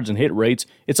available cards and hit rates,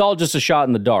 it's all just a shot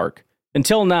in the dark.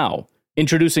 Until now,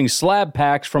 introducing slab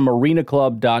packs from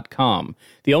arenaclub.com,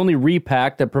 the only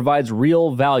repack that provides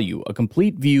real value, a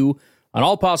complete view on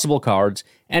all possible cards,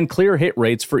 and clear hit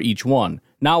rates for each one.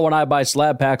 Now when I buy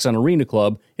slab packs on Arena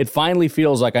Club, it finally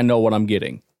feels like I know what I'm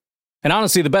getting. And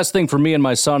honestly, the best thing for me and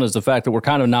my son is the fact that we're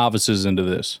kind of novices into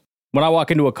this. When I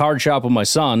walk into a card shop with my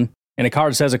son, and a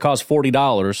card says it costs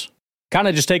 $40, kind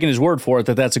of just taking his word for it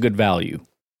that that's a good value.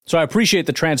 So I appreciate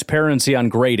the transparency on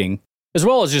grading, as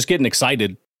well as just getting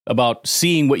excited about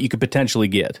seeing what you could potentially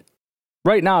get.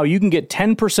 Right now, you can get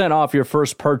 10% off your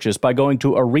first purchase by going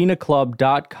to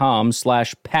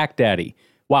arenaclub.com/packdaddy.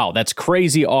 Wow, that's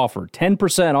crazy offer.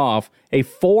 10% off a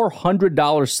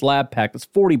 $400 slab pack. That's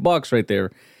 $40 right there.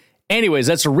 Anyways,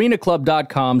 that's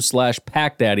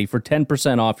arenaclub.com/packdaddy for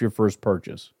 10% off your first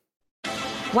purchase.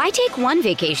 Why take one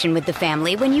vacation with the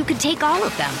family when you could take all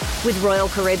of them? With Royal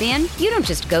Caribbean, you don't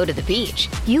just go to the beach.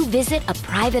 You visit a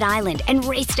private island and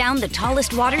race down the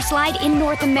tallest water slide in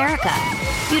North America.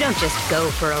 You don't just go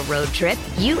for a road trip.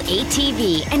 You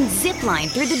ATV and zip line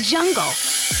through the jungle.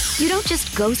 You don't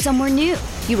just go somewhere new.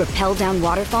 You rappel down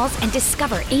waterfalls and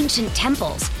discover ancient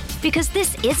temples. Because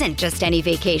this isn't just any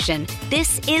vacation.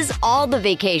 This is all the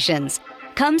vacations.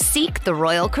 Come seek the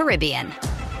Royal Caribbean.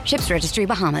 Ships Registry,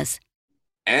 Bahamas.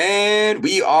 And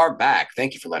we are back.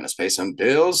 Thank you for letting us pay some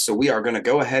bills. So we are going to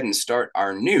go ahead and start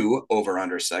our new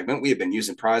over-under segment. We have been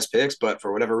using Prize Picks, but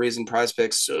for whatever reason, Prize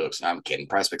Picks sucks. No, I'm kidding.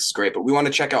 Prize Picks is great, but we want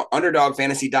to check out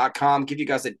UnderdogFantasy.com, give you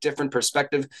guys a different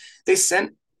perspective. They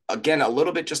sent, again, a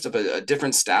little bit just of a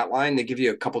different stat line. They give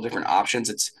you a couple different options.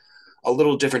 It's a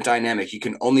little different dynamic. You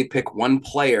can only pick one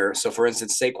player. So, for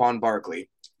instance, Saquon Barkley,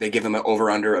 they give him an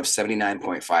over-under of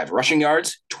 79.5 rushing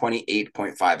yards,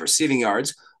 28.5 receiving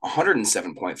yards,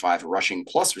 107.5 rushing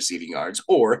plus receiving yards,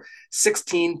 or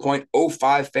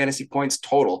 16.05 fantasy points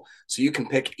total. So you can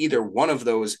pick either one of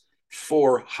those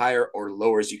four higher or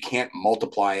lowers. You can't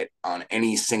multiply it on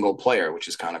any single player, which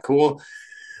is kind of cool.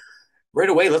 Right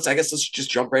away, let's just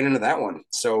jump right into that one.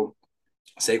 So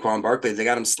Saquon Barkley, they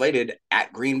got him slated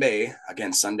at Green Bay,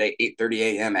 again, Sunday,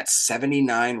 8:30 a.m. at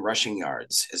 79 rushing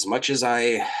yards. As much as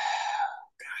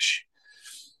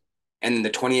and the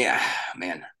 20,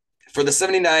 man, for the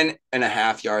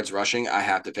 79.5 yards rushing, I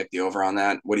have to pick the over on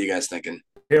that. What are you guys thinking?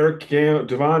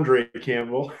 Devondre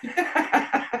Campbell.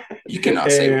 You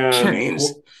cannot say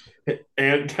names.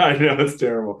 And I know it's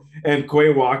terrible. And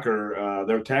Quay Walker,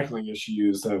 their tackling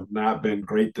issues have not been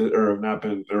great, or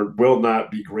will not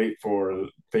be great for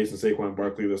facing Saquon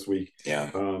Barkley this week.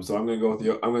 Yeah. So I'm gonna go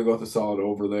with the solid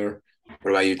over there.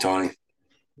 What about you, Tony?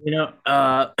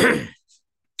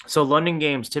 So London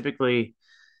games typically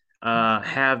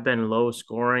have been low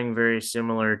scoring, very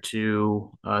similar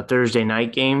to Thursday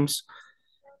night games.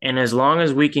 And as long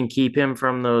as we can keep him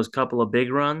from those couple of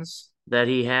big runs that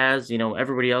he has,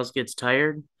 everybody else gets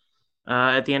tired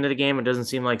at the end of the game. It doesn't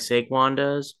seem like Saquon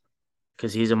does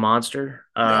because he's a monster.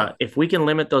 If we can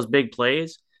limit those big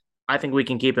plays, I think we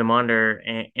can keep him under,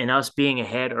 and us being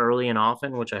ahead early and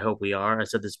often, which I hope we are. I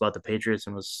said this about the Patriots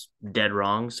and was dead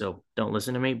wrong, so don't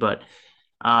listen to me. But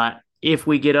if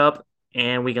we get up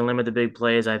and we can limit the big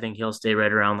plays, I think he'll stay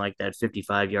right around like that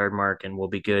 55-yard mark and we'll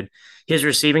be good. His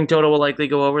receiving total will likely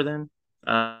go over then.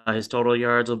 His total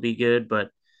yards will be good, but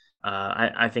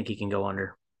I think he can go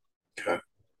under. Okay.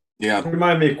 Yeah.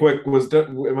 Remind me quick,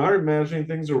 am I imagining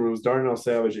things, or was Darnell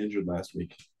Savage injured last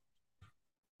week?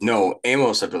 No,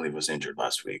 Amos, I believe, was injured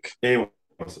last week. Amos,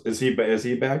 is he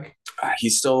back?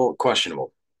 He's still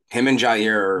questionable. Him and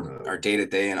Jair are day to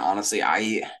day, and honestly,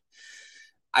 I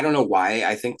don't know why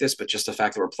I think this, but just the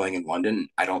fact that we're playing in London,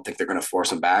 I don't think they're going to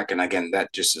force him back. And again,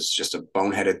 that just is just a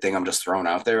boneheaded thing I'm just throwing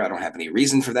out there. I don't have any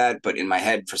reason for that, but in my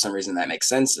head, for some reason, that makes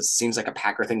sense. It seems like a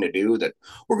Packer thing to do, that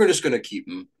we're just going to keep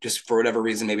him just for whatever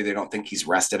reason. Maybe they don't think he's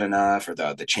rested enough, or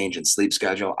the change in sleep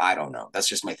schedule. I don't know. That's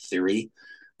just my theory.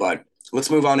 But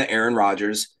let's move on to Aaron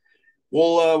Rodgers.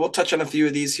 We'll touch on a few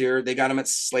of these here. They got him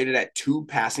slated at 2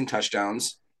 passing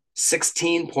touchdowns,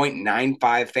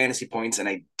 16.95 fantasy points. And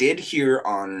I did hear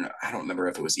on, I don't remember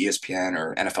if it was ESPN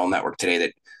or NFL Network today,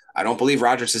 that I don't believe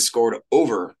Rodgers has scored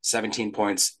over 17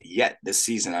 points yet this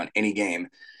season on any game.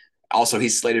 Also,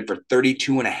 he's slated for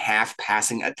 32.5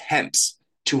 passing attempts,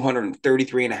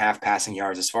 233.5 passing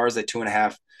yards. As far as the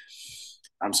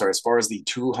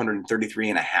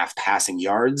 233.5 passing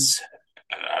yards,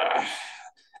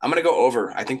 I'm going to go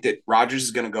over. I think that Rodgers is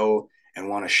going to go and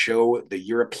want to show the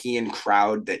European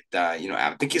crowd that,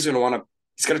 I think he's going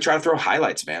to try to throw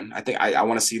highlights, man. I think I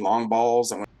want to see long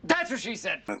balls. That's what she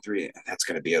said. That's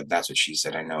what she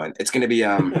said. I know it. It's going to be,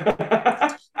 I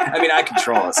mean, I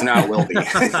control it, so now it will be.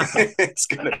 It's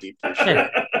going to be for sure.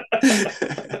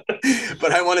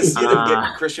 But I want to see them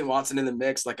get Christian Watson in the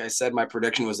mix. Like I said, my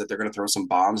prediction was that they're going to throw some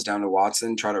bombs down to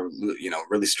Watson, try to,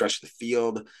 really stretch the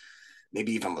field.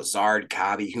 Maybe even Lazard,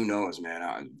 Cobby, who knows,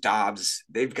 man. Dobbs,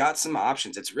 they've got some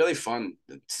options. It's really fun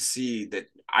to see that.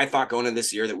 I thought going into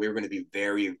this year that we were going to be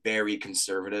very, very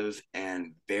conservative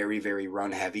and very, very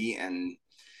run heavy, and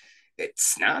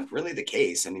it's not really the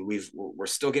case. I mean, we're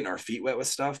still getting our feet wet with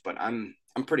stuff, but I'm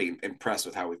pretty impressed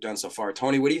with how we've done so far.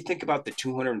 Tony, what do you think about the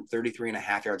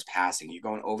 233.5 yards passing? You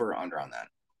going over or under on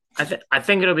that? I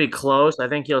think it'll be close. I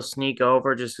think he'll sneak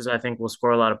over just because I think we'll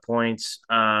score a lot of points.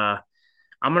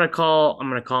 I'm gonna call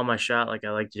my shot like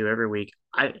I like to do every week.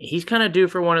 He's kind of due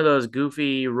for one of those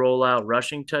goofy rollout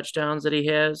rushing touchdowns that he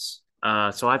has.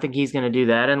 So I think he's gonna do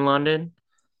that in London.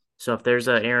 So if there's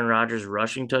a Aaron Rodgers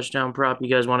rushing touchdown prop you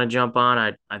guys want to jump on,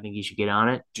 I think you should get on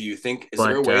it. Do you think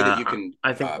there a way that you can?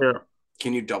 I think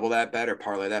can you double that bet or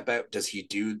parlay that bet? Does he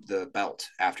do the belt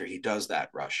after he does that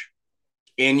rush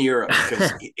in Europe?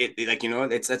 Because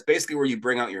that's basically where you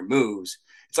bring out your moves.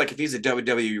 It's like if he's a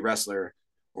WWE wrestler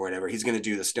or whatever, he's going to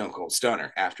do the Stone Cold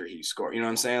Stunner after he scored. You know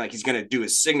what I'm saying? Like he's going to do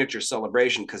his signature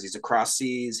celebration because he's across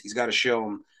seas. He's got to show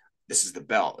him this is the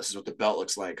belt. This is what the belt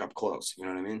looks like up close. You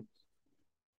know what I mean?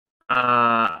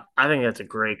 I think that's a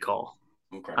great call.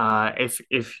 Okay.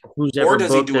 If who's ever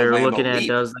booked they're looking at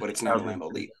does, but it's not a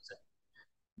Lambeau leap.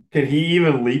 Can he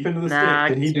even leap into the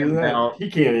stick? Can he do that? He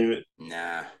can't even.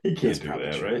 Nah, he can't do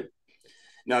that, right?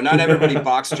 No, not everybody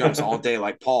box jumps all day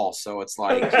like Paul. So it's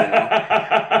like,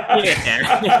 yeah,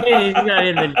 he's not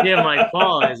in the gym like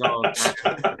Paul is all the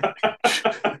time.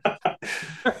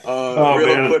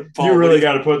 Man, Paul, you really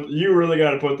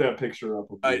got to put that picture up.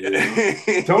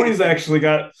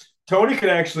 Tony could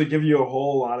actually give you a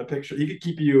whole lot of pictures. He could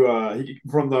keep you.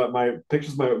 From my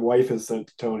pictures my wife has sent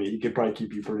to Tony. He could probably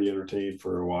keep you pretty entertained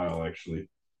for a while, actually.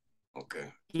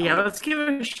 Okay. Yeah, let's give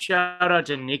a shout out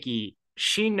to Nikki.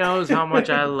 She knows how much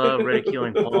I love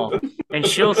ridiculing Paul, and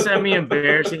she'll send me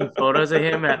embarrassing photos of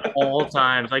him at all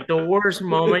times. Like the worst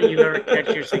moment you ever catch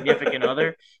your significant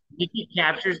other, Nikki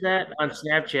captures that on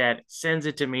Snapchat, sends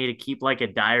it to me to keep like a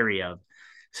diary of.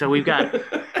 So we've got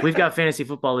fantasy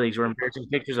football leagues where embarrassing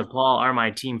pictures of Paul are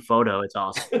my team photo. It's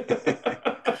awesome.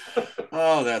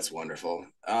 Oh, that's wonderful.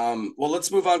 Well,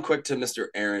 let's move on quick to Mr.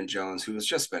 Aaron Jones, who has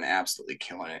just been absolutely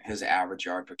killing it. His average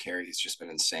yard per carry has just been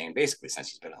insane, basically since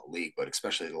he's been in the league, but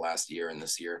especially the last year and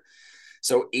this year.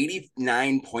 So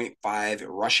 89.5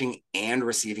 rushing and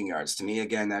receiving yards. To me,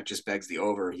 again, that just begs the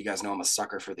over. You guys know I'm a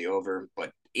sucker for the over,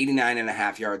 but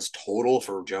 89.5 yards total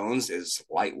for Jones is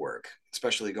light work,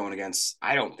 especially going against,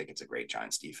 I don't think it's a great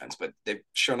Giants defense, but they've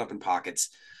shown up in pockets.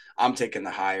 I'm taking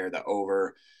the higher, the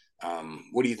over.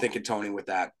 What are you thinking, Tony, with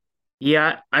that?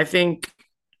 Yeah, I think,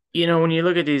 when you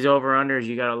look at these over-unders,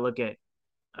 you got to look at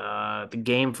the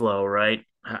game flow, right?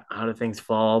 How do things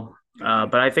fall?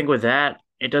 But I think with that,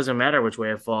 it doesn't matter which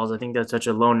way it falls. I think that's such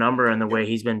a low number and the way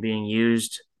he's been being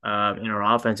used in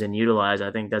our offense and utilize,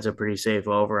 I think that's a pretty safe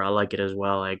over. I like it as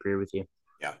well. I agree with you.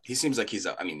 Yeah, he seems like he's.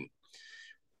 I mean,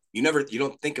 you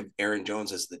don't think of Aaron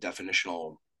Jones as the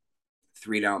definitional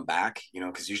 3-down back,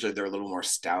 because usually they're a little more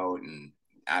stout and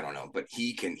I don't know, but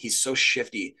he's so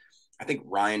shifty. I think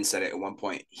Ryan said it at one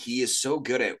point. He is so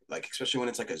good at, like, especially when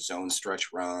it's like a zone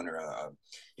stretch run or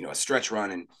a stretch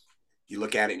run, and you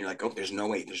look at it and you're like, oh, there's no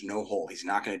way, there's no hole. He's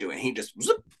not going to do it. And he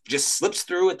just slips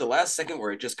through at the last second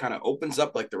where it just kind of opens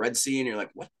up like the Red Sea. And you're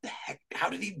like, what the heck? How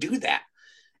did he do that?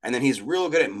 And then he's real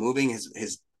good at moving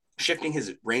his shifting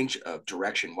his range of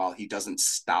direction while he doesn't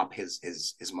stop his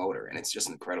motor. And it's just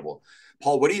incredible.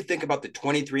 Paul, what do you think about the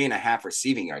 23.5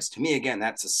 receiving yards? To me, again,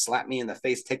 that's a slap me in the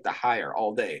face, take the higher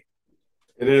all day.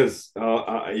 It is.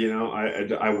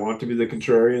 I want to be the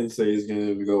contrarian and say he's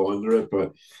going to go under it,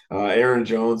 but Aaron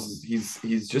Jones,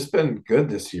 he's just been good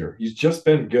this year. He's just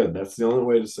been good. That's the only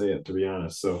way to say it, to be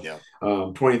honest. So,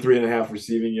 23.5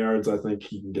 receiving yards. I think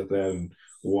he can get that in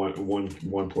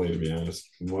one play, to be honest.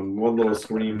 One little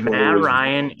screen play. Matt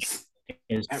Ryan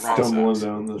is stumbling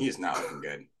down. He's not looking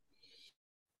good.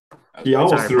 He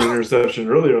almost threw an interception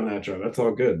earlier on that drive. That's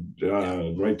all good.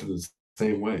 Right to the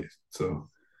same way. So.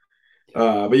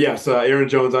 But yes, Aaron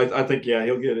Jones, I think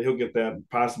he'll get that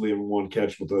possibly in one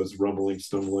catch with those rumbling,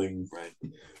 stumbling,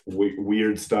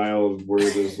 weird style of where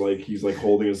there's like he's like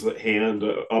holding his hand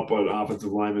up an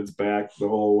offensive lineman's back the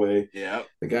whole way. Yeah,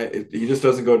 the guy he just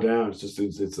doesn't go down. It's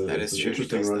an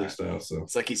interesting running style. So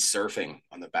it's like he's surfing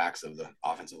on the backs of the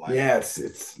offensive line. Yeah,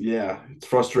 it's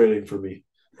frustrating for me.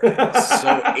 So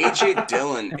AJ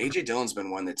Dillon's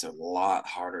been one that's a lot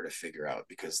harder to figure out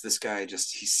because this guy he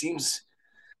seems.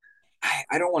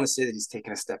 I don't want to say that he's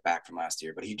taken a step back from last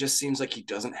year, but he just seems like he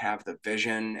doesn't have the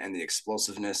vision and the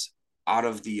explosiveness out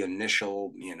of the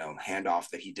initial, handoff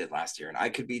that he did last year. And I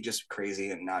could be just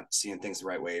crazy and not seeing things the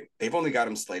right way. They've only got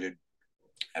him slated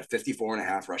at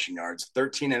 54.5 rushing yards,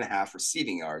 13.5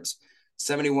 receiving yards,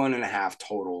 71.5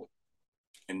 total,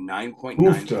 and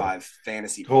 9.95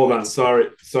 fantasy Hold points.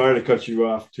 on. Sorry to cut you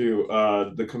off too.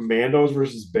 The Commandos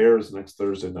versus Bears next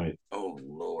Thursday night. Oh,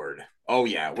 Lord. Oh,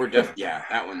 yeah,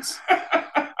 that one's –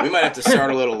 we might have to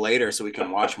start a little later so we can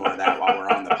watch more of that while we're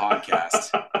on the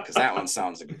podcast because that one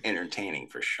sounds entertaining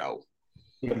for sure.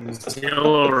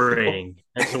 Exhilarating.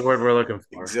 That's the word we're looking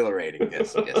for. Exhilarating,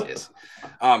 yes.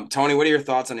 Tony, what are your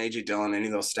thoughts on A.J. Dillon? Any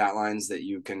of those stat lines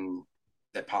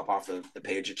that pop off the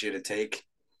page at you to take?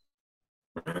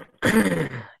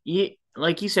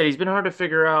 Like you said, he's been hard to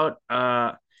figure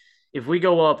out. If we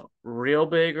go up real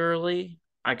big early –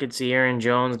 I could see Aaron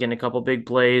Jones getting a couple big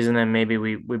plays, and then maybe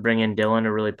we bring in Dillon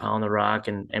to really pound the rock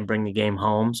and bring the game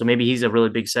home. So maybe he's a really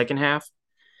big second half.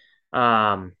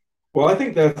 Well, I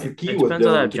think that's the key with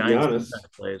Dillon, to be honest.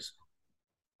 Plays.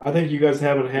 I think you guys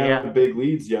haven't had big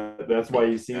leads yet. That's why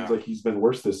he seems like he's been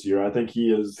worse this year. I think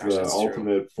he is the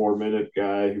ultimate 4-minute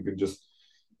guy who can just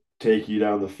take you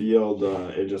down the field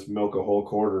and just milk a whole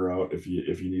quarter out if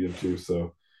you need him to.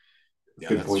 So,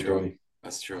 good point, Tony.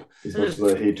 That's true. As much as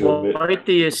I hate to admit. Quite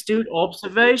the astute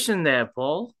observation there,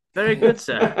 Paul. Very good,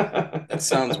 sir. That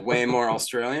sounds way more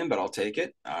Australian, but I'll take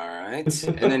it. All right.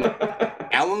 And then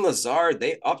Allen Lazard,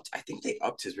 I think they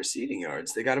upped his receiving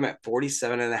yards. They got him at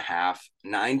 47.5,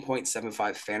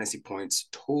 9.75 fantasy points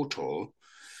total.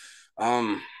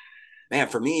 Man,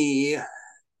 for me,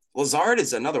 Lazard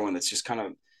is another one that's just kind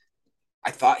of, I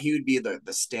thought he would be the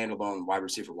standalone wide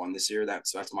receiver one this year.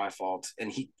 That's my fault.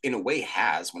 And he, in a way,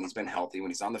 has when he's been healthy, when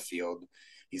he's on the field.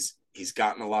 He's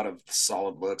gotten a lot of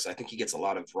solid looks. I think he gets a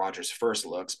lot of Rodgers' first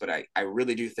looks, but I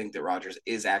really do think that Rodgers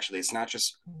is actually, it's not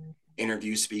just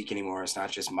interview speak anymore. It's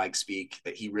not just Mike speak,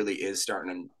 that he really is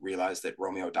starting to realize that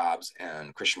Romeo Doubs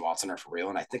and Christian Watson are for real.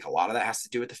 And I think a lot of that has to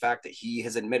do with the fact that he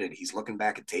has admitted he's looking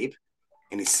back at tape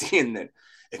and he's seeing that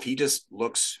if he just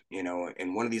looks,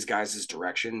 in one of these guys'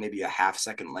 direction, maybe a half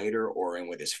second later or in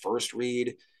with his first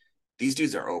read, these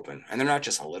dudes are open. And they're not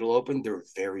just a little open, they're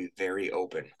very, very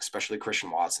open, especially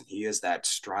Christian Watson. He has that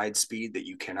stride speed that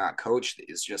you cannot coach.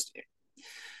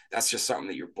 That's just something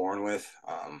that you're born with.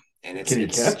 And Can you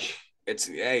catch?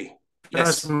 Hey.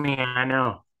 Trust me, I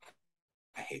know.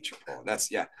 I hate you, Paul.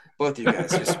 Both of you guys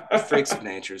just freaks of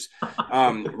natures.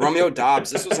 Romeo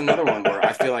Doubs, this was another one where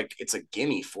I feel like it's a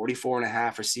gimme,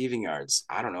 44.5 receiving yards.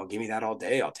 I don't know, give me that all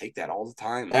day. I'll take that all the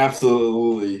time.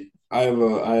 Absolutely. I have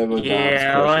a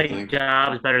yeah, I like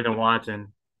Doubs better than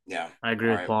Watson. Yeah, I agree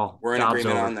with Paul. We're in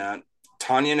agreement on that.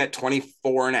 Tonyan at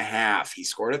 24.5. He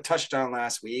scored a touchdown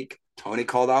last week. Tony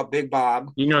called out Big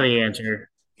Bob. You know the answer.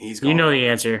 You know the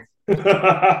answer. Keep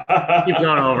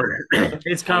going over.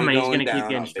 It's coming. He's going to keep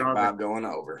getting stronger. Big Bob going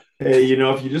over. Hey,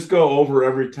 if you just go over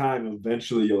every time,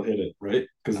 eventually you'll hit it, right?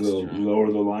 Because they'll lower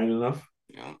the line enough.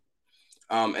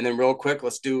 And then real quick,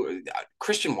 let's do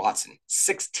Christian Watson,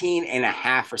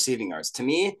 16.5 receiving yards. To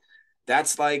me,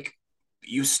 that's like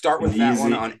you start with that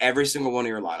one on every single one of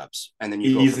your lineups, and then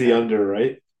you go easy under,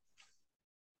 right?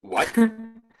 What?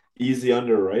 Easy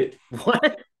under, right?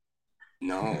 What?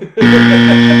 No.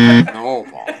 No,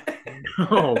 Paul. No,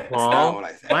 Paul. That's not what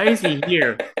I think. Why is he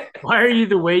here? Why are you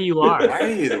the way you are? Why are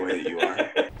you the way that you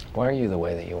are? Why are you the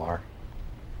way that you are?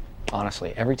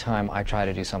 Honestly, every time I try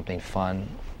to do something fun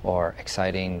or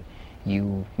exciting,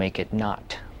 you make it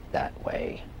not that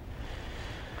way.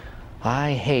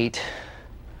 I hate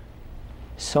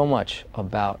so much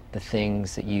about the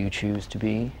things that you choose to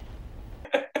be.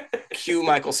 Cue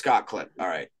Michael Scott clip. All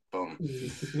right, boom.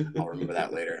 I'll remember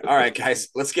that later. All right, guys,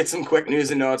 let's get some quick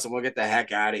news and notes, and we'll get the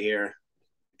heck out of here.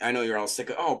 I know you're all sick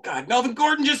of. Oh God, Melvin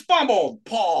Gordon just fumbled.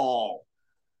 Paul.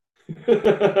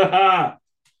 Yes.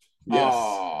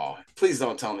 Oh, please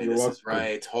don't tell me this is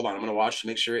right. Hold on, I'm gonna watch to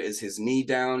make sure. Is his knee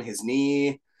down? His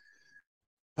knee.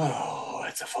 Oh,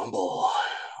 it's a fumble.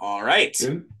 All right.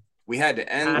 We had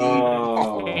to end.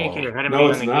 No,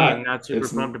 it's not. Not super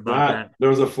pumped about that. There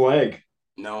was a flag.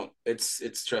 No,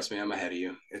 it's trust me, I'm ahead of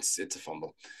you. It's a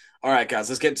fumble. All right, guys,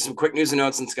 let's get some quick news and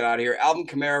notes and let's get out of here. Alvin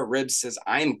Kamara Ribs says,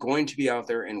 I am going to be out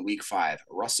there in week 5.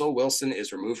 Russell Wilson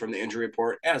is removed from the injury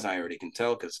report, as I already can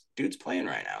tell, because dude's playing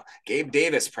right now. Gabe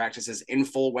Davis practices in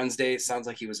full Wednesday. Sounds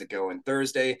like he was a go on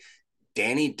Thursday.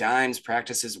 Danny Dimes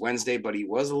practices Wednesday, but he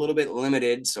was a little bit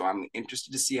limited, so I'm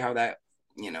interested to see how that,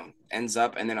 ends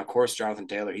up. And then, of course, Jonathan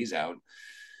Taylor, he's out.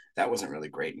 That wasn't really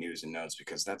great news and notes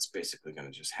because that's basically going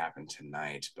to just happen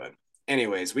tonight. But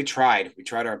anyways, we tried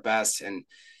our best. And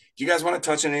do you guys want to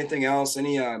touch on anything else?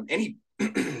 Any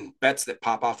bets that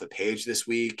pop off the page this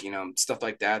week, stuff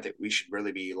like that we should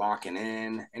really be locking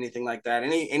in, anything like that?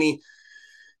 Any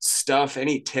stuff,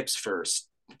 any tips for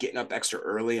getting up extra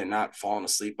early and not falling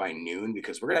asleep by noon?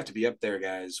 Because we're gonna have to be up there,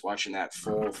 guys, watching that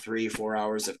full 3-4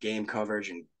 hours of game coverage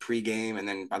and pregame, and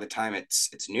then by the time it's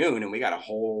noon and we got a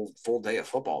whole full day of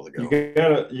football to go.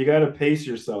 You gotta pace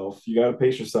yourself.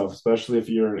 Especially if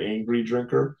you're an angry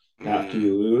drinker after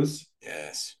you lose.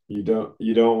 Yes. You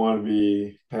don't want to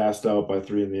be passed out by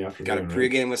 3 in the afternoon. Got to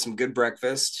pregame with some good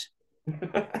breakfast.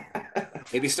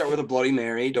 Maybe start with a Bloody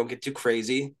Mary. Don't get too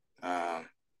crazy.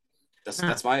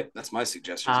 That's my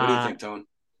suggestions. What do you think, Tone?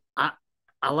 I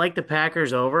like the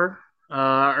Packers over.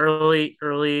 Early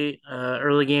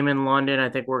game in London. I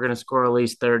think we're going to score at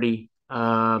least 30.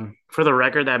 For the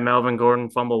record, that Melvin Gordon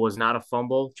fumble was not a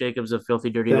fumble. Jacob's a filthy,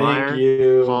 dirty liar. Thank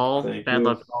you. Paul, bad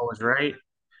luck. Paul was right.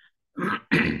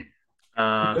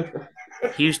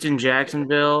 Houston,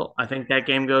 Jacksonville. I think that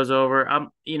game goes over.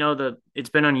 It's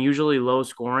been unusually low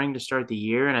scoring to start the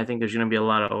year, and I think there's going to be a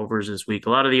lot of overs this week. A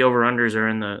lot of the over-unders are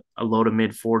in the low to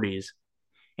mid 40s,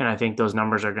 and I think those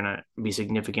numbers are going to be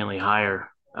significantly higher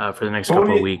for the next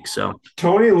couple of weeks. So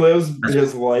Tony lives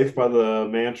his life by the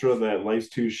mantra that life's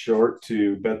too short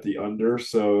to bet the under.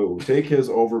 So take his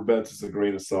over bets as a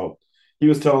grain of salt. He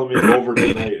was telling me over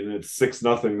tonight, and it's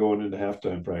 6-0 going into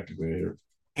halftime practically here.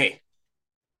 Hey,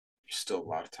 there's still a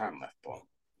lot of time left, Paul.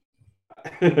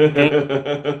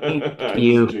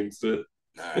 You jinxed it.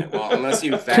 All right. Well, unless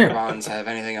you vagabonds have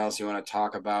anything else you want to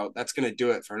talk about, that's going to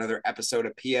do it for another episode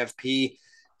of PFP.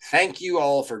 Thank you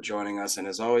all for joining us. And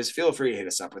as always, feel free to hit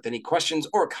us up with any questions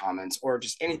or comments or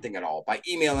just anything at all by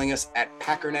emailing us at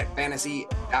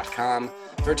packernetfantasy.com.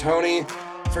 For Tony,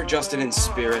 for Justin in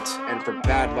spirit, and for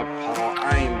Bad Luck Paul,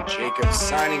 I am Jacob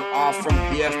signing off from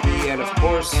PFP. And of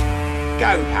course,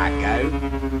 go Pack, go.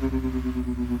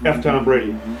 F. Tom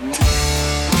Brady.